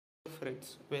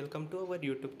friends, welcome to our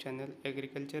YouTube channel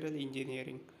Agricultural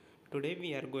Engineering. Today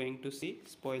we are going to see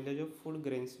spoilage of food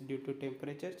grains due to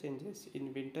temperature changes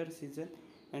in winter season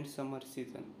and summer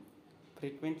season.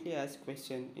 Frequently asked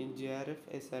question in JRF,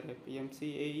 SRF,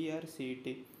 MC, AER,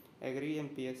 CET, Agri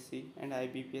MPSC and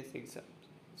IBPS exams.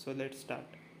 So let's start.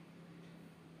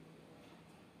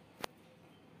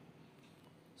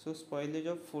 So spoilage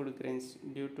of food grains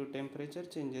due to temperature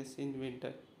changes in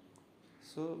winter.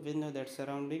 So we know that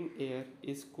surrounding air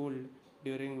is cooled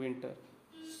during winter.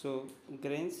 So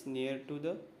grains near to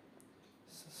the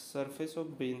surface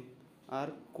of bin are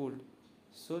cooled.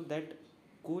 So that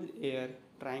cool air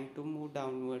trying to move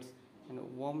downwards and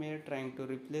warm air trying to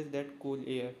replace that cool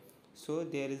air. So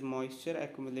there is moisture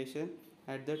accumulation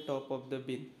at the top of the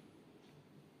bin.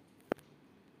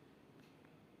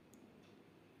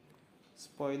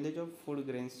 Spoilage of food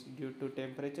grains due to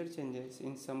temperature changes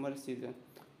in summer season.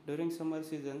 During summer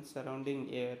season, surrounding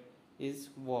air is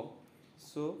warm,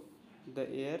 so the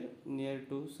air near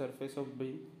to surface of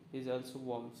bin is also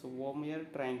warm. So warm air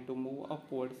trying to move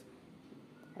upwards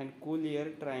and cool air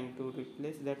trying to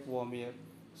replace that warm air.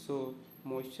 So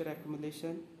moisture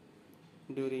accumulation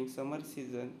during summer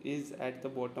season is at the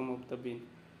bottom of the bin.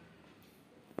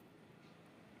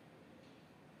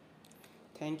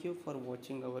 Thank you for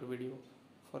watching our video.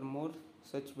 For more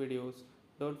such videos,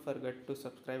 don't forget to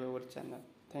subscribe our channel.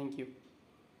 Thank you.